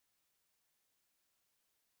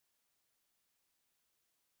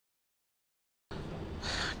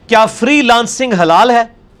کیا free lancing حلال ہے؟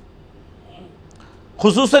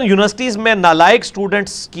 خصوصاً یونیورسٹیز میں نالائق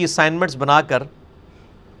سٹوڈنٹس کی اسائنمنٹس بنا کر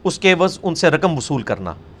اس کے عوض ان سے رقم وصول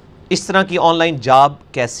کرنا، اس طرح کی آن لائن جاب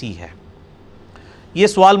کیسی ہے؟ یہ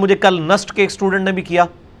سوال مجھے کل نسٹ کے ایک سٹوڈنٹ نے بھی کیا،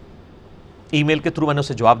 ای میل کے تھرو میں نے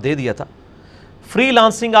اسے جواب دے دیا تھا۔ فری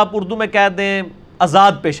لانسنگ آپ اردو میں کہہ دیں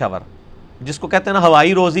آزاد پیشہ ور، جس کو کہتے ہیں نا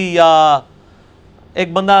ہوائی روزی، یا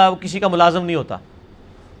ایک بندہ کسی کا ملازم نہیں ہوتا،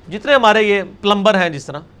 جتنے ہمارے یہ پلمبر ہیں جس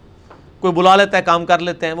طرح کوئی بلا لیتا ہے کام کر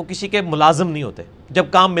لیتے ہیں، وہ کسی کے ملازم نہیں ہوتے، جب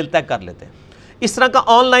کام ملتا ہے کر لیتے ہیں۔ اس طرح کا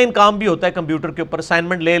آن لائن کام بھی ہوتا ہے کمپیوٹر کے اوپر،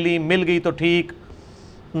 اسائنمنٹ لے لی، مل گئی تو ٹھیک،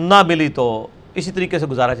 نہ ملی تو اسی طریقے سے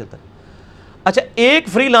گزارا چلتا ہے۔ اچھا، ایک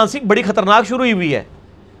فری لانسنگ بڑی خطرناک شروع ہوئی ہے،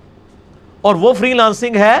 اور وہ فری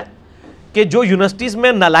لانسنگ ہے کہ جو یونیورسٹیز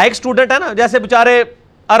میں نالائق سٹوڈنٹ ہے نا، جیسے بیچارے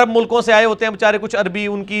عرب ملکوں سے آئے ہوتے ہیں بیچارے، کچھ عربی،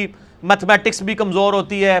 ان کی میتھمیٹکس بھی کمزور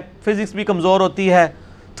ہوتی ہے، فزکس بھی کمزور ہوتی ہے،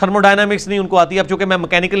 تھرمو ڈائنامکس نہیں ان کو آتی ہے۔ اب چونکہ میں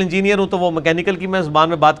میکینیکل انجینئر ہوں تو وہ میکینیکل کی میں زبان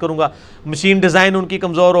میں بات کروں گا، مشین ڈیزائن ان کی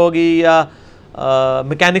کمزور ہوگی، یا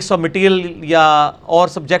میکینکس آف مٹیریل یا اور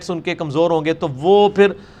سبجیکٹس ان کے کمزور ہوں گے، تو وہ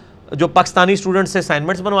پھر جو پاکستانی اسٹوڈنٹ سے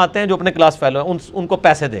اسائنمنٹس بنواتے ہیں جو اپنے کلاس فیلو ہیں ان کو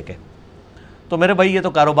پیسے دے کے، تو میرے بھائی یہ تو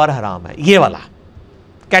کاروبار حرام ہے۔ یہ والا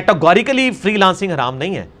کیٹاگوریکلی فری لانسنگ حرام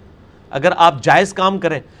نہیں ہے، اگر آپ جائز کام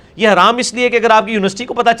کریں۔ یہ حرام اس لیے کہ اگر آپ کی یونیورسٹی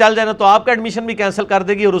کو پتہ چل جائے نا تو آپ کا ایڈمیشن بھی کینسل کر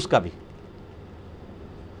دے گی، اور اس کا بھی۔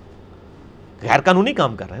 غیر قانونی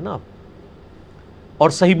کام کر رہے ہیں نا آپ۔ اور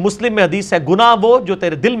صحیح مسلم میں حدیث ہے، گناہ وہ جو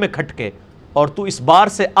تیرے دل میں کھٹکے اور تو اس بار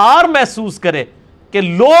سے آر محسوس کرے کہ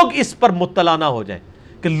لوگ اس پر مطلع نہ ہو جائیں،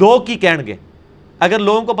 کہ لوگ کی کہیں گے۔ اگر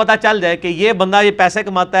لوگوں کو پتہ چل جائے کہ یہ بندہ یہ پیسے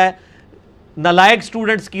کماتا ہے نالائق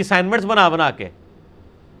سٹوڈنٹس کی اسائنمنٹس بنا کے،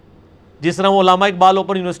 جس طرح وہ علامہ اقبال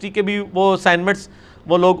اوپن یونیورسٹی کے بھی وہ اسائنمنٹس،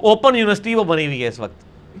 وہ لوگ اوپن یونیورسٹی وہ بنی ہوئی ہے اس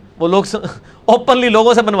وقت، وہ لوگ اوپنلی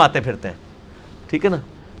لوگوں سے بنواتے پھرتے ہیں، ٹھیک ہے نا۔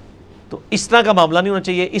 تو اس طرح کا معاملہ نہیں ہونا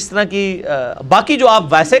چاہیے۔ اس طرح کی باقی جو آپ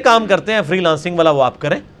ویسے کام کرتے ہیں فری لانسنگ والا وہ آپ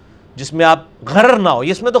کریں، جس میں آپ غرر نہ ہو،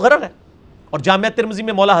 اس میں تو غرر ہے۔ اور جامعہ ترمذی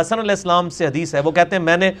میں مولا حسن علیہ السلام سے حدیث ہے، وہ کہتے ہیں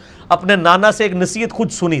میں نے اپنے نانا سے ایک نصیحت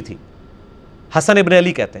خود سنی تھی، حسن ابن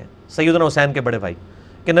علی کہتے ہیں، سیدنا حسین کے بڑے بھائی،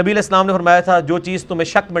 کہ نبی علیہ السلام نے فرمایا تھا جو چیز تمہیں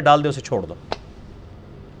شک میں ڈال دے اسے چھوڑ دو۔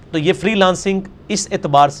 تو یہ فری لانسنگ اس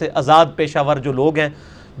اعتبار سے آزاد پیشہ ور جو لوگ ہیں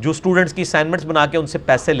جو اسٹوڈنٹس کی اسائنمنٹس بنا کے ان سے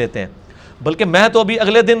پیسے لیتے ہیں، بلکہ میں تو ابھی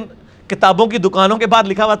اگلے دن کتابوں کی دکانوں کے بعد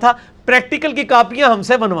لکھا ہوا تھا پریکٹیکل کی کاپیاں ہم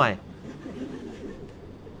سے بنوائیں۔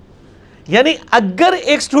 یعنی اگر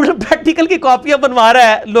ایک سٹوڈنٹ پریکٹیکل کی کاپیاں بنوا رہا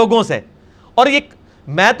ہے لوگوں سے، اور یہ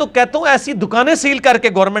میں تو کہتا ہوں ایسی دکانیں سیل کر کے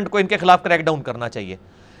گورنمنٹ کو ان کے خلاف کریک ڈاؤن کرنا چاہیے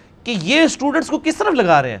کہ یہ سٹوڈنٹس کو کس طرف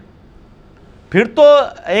لگا رہے ہیں۔ پھر تو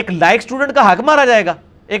ایک لائق سٹوڈنٹ کا حق مارا جائے گا،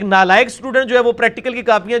 ایک نالائق سٹوڈنٹ جو ہے وہ پریکٹیکل کی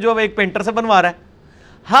کاپیاں جو ہے ایک پینٹر سے بنوا رہا ہے۔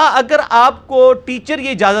 ہاں، اگر آپ کو ٹیچر یہ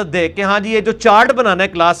اجازت دے کہ ہاں جی یہ جو چارٹ بنانا ہے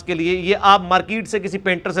کلاس کے لیے یہ آپ مارکیٹ سے کسی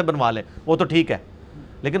پینٹر سے بنوا لیں، وہ تو ٹھیک ہے،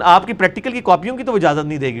 لیکن آپ کی پریکٹیکل کی کاپیوں کی تو وہ اجازت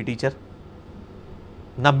نہیں دے گی ٹیچر،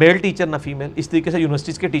 نہ میل ٹیچر نہ فیمیل۔ اس طریقے سے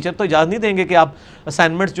یونیورسٹیز کے ٹیچر تو اجازت نہیں دیں گے کہ آپ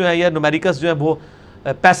اسائنمنٹس جو ہیں یا نومیریکلس جو ہیں وہ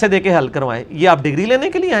پیسے دے کے حل کروائیں۔ یہ آپ ڈگری لینے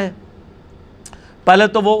کے لیے آئے ہیں؟ پہلے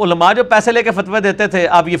تو وہ علماء جو پیسے لے کے فتوے دیتے تھے،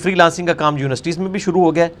 اب یہ فری لانسنگ کا کام یونیورسٹیز میں بھی شروع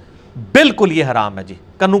ہو گیا ہے۔ بالکل یہ حرام ہے جی،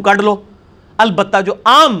 کنو کڈ لو۔ البتہ جو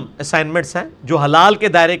عام اسائنمنٹس ہیں جو حلال کے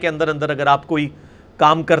دائرے کے اندر اگر آپ کوئی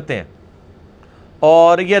کام کرتے ہیں،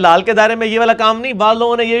 اور یہ حلال کے دائرے میں یہ والا کام نہیں، بعض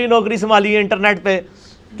لوگوں نے یہ بھی نوکری سنبھالی ہے انٹرنیٹ پہ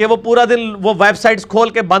کہ وہ پورا دن وہ ویب سائٹس کھول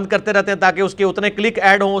کے بند کرتے رہتے ہیں تاکہ اس کے اتنے کلک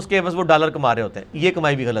ایڈ ہوں، اس کے بس وہ ڈالر کما رہے ہوتے ہیں۔ یہ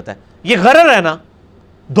کمائی بھی غلط ہے، یہ غرر ہے نا،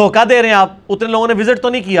 دھوکہ دے رہے ہیں آپ۔ اتنے لوگوں نے وزٹ تو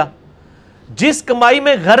نہیں کیا۔ جس کمائی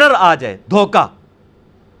میں غرر آ جائے، دھوکہ،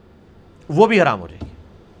 وہ بھی حرام ہو جائے گی۔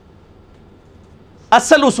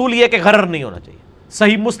 اصل اصول یہ کہ غرر نہیں ہونا چاہیے۔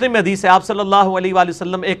 صحیح مسلم میں حدیث ہے، آپ صلی اللہ علیہ وآلہ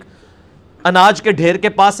وسلم ایک اناج کے ڈھیر کے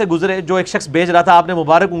پاس سے گزرے، جو ایک شخص بیچ رہا تھا، آپ نے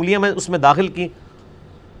مبارک انگلیاں میں اس میں داخل کی،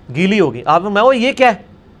 گیلی ہوگی۔ آپ نے میں وہ یہ کیا ہے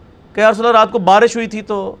کہ یا رسول اللہ رات کو بارش ہوئی تھی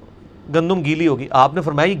تو گندم گیلی ہوگی۔ آپ نے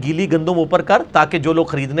فرمایا یہ گیلی گندم اوپر کر تاکہ جو لوگ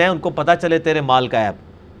خریدنے ہیں ان کو پتہ چلے تیرے مال کا عیب۔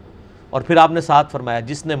 اور پھر آپ نے ساتھ فرمایا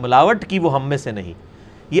جس نے ملاوٹ کی وہ ہم میں سے نہیں۔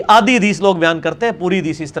 یہ آدھی حدیث لوگ بیان کرتے ہیں، پوری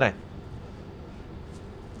حدیث اس طرح ہے،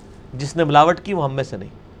 جس نے ملاوٹ کی وہ ہم میں سے نہیں۔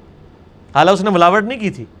 حالانکہ اس نے ملاوٹ نہیں کی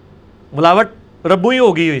تھی، ملاوٹ ربوئی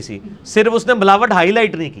ہو گئی ہوئی سی، صرف اس نے ملاوٹ ہائی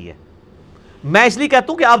لائٹ نہیں کی ہے۔ میں اس لیے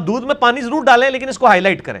کہتا ہوں کہ آپ دودھ میں پانی ضرور ڈالیں لیکن اس کو ہائی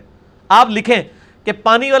لائٹ کریں۔ آپ لکھیں کہ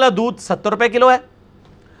پانی والا دودھ 70 روپے کلو ہے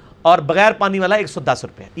اور بغیر پانی والا 110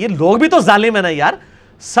 روپے ہے۔ یہ لوگ بھی تو ظالم ہے نا یار،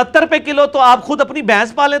 70 روپے کلو تو آپ خود اپنی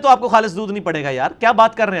بھینس پالیں تو آپ کو خالص دودھ نہیں پڑے گا یار، کیا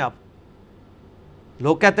بات کر رہے ہیں آپ؟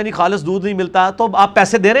 لوگ کہتے ہیں نہیں خالص دودھ نہیں ملتا، تو آپ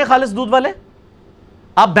پیسے دے رہے ہیں خالص دودھ والے؟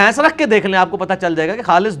 آپ بھینس رکھ کے دیکھ لیں، آپ کو پتہ چل جائے گا کہ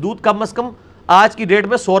خالص دودھ کم از کم آج کی ڈیٹ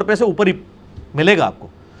میں 100 روپے سے اوپر ہی ملے گا آپ کو۔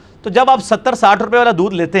 تو جب آپ 70-60 روپے والا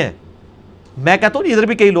دودھ لیتے ہیں میں کہتا ہوں ادھر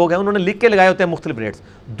بھی کئی لوگ ہیں انہوں نے لکھ کے لگائے ہوتے ہیں مختلف ریٹس.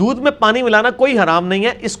 دودھ میں پانی ملانا کوئی حرام نہیں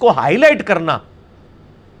ہے, اس کو ہائی لائٹ کرنا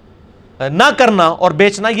نہ کرنا اور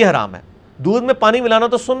بیچنا یہ حرام ہے. دودھ میں پانی ملانا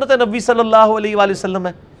تو سنت نبی صلی اللہ علیہ وآلہ وسلم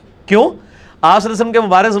ہے. کیوں؟ آپ صلی اللہ علیہ وسلم کے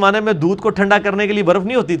مبارک زمانے میں دودھ کو ٹھنڈا کرنے کے لیے برف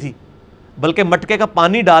نہیں ہوتی تھی, بلکہ مٹکے کا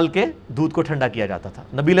پانی ڈال کے دودھ کو ٹھنڈا کیا جاتا تھا.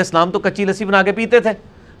 نبی علیہ السلام تو کچی لسی بنا کے پیتے تھے.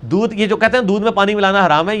 دودھ, یہ جو کہتے ہیں دودھ میں پانی ملانا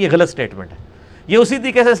حرام ہے, یہ غلط سٹیٹمنٹ ہے. یہ اسی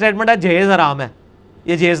طریقے سے سٹیٹمنٹ ہے جہیز حرام ہے,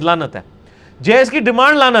 یہ جہیز لعنت ہے. جہیز کی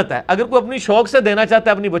ڈیمانڈ لعنت ہے. اگر کوئی اپنی شوق سے دینا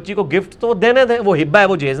چاہتا ہے اپنی بچی کو گفٹ تو دینے دیں, وہ ہبہ ہے,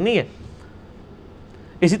 وہ جہیز نہیں ہے.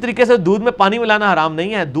 اسی طریقے سے دودھ میں پانی ملانا حرام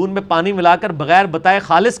نہیں ہے, دودھ میں پانی ملا کر بغیر بتائے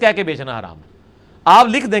خالص کہہ کے بیچنا حرام ہے. آپ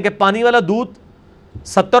لکھ دیں کہ پانی والا دودھ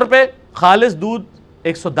 70 روپے, خالص دودھ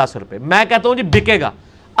 110 روپے. میں کہتا ہوں جی بکے گا.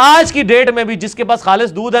 آج کی ڈیٹ میں بھی جس کے پاس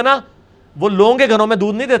خالص دودھ ہے نا, وہ لوگوں کے گھروں میں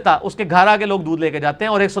دودھ نہیں دیتا, اس کے گھر آ کے لوگ دودھ لے کے جاتے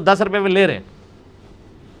ہیں اور 110 روپے میں لے رہے ہیں.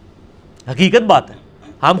 حقیقت بات ہے.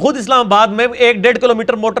 ہم خود اسلام آباد میں 1.5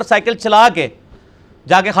 کلومیٹر موٹر سائیکل چلا کے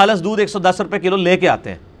جا کے خالص دودھ 110 روپے کلو لے کے آتے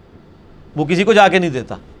ہیں. وہ کسی کو جا کے نہیں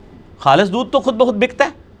دیتا. خالص دودھ تو خود بخود بکتا ہے.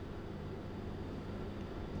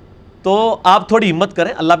 تو آپ تھوڑی ہمت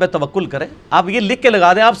کریں, اللہ پہ توکل کریں. آپ یہ لکھ کے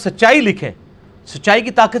لگا دیں, آپ سچائی لکھیں, سچائی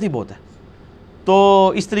کی طاقت ہی بہت ہے. تو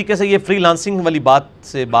اس طریقے سے یہ فری لانسنگ والی بات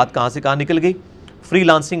سے بات کہاں سے کہاں نکل گئی. فری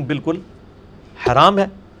لانسنگ بالکل حرام ہے.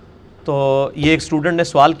 تو یہ ایک اسٹوڈنٹ نے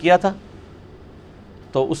سوال کیا تھا,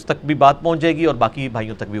 تو اس تک بھی بات پہنچ جائے گی اور باقی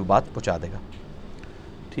بھائیوں تک بھی وہ بات پہنچا دے گا.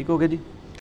 ٹھیک ہو گیا جی.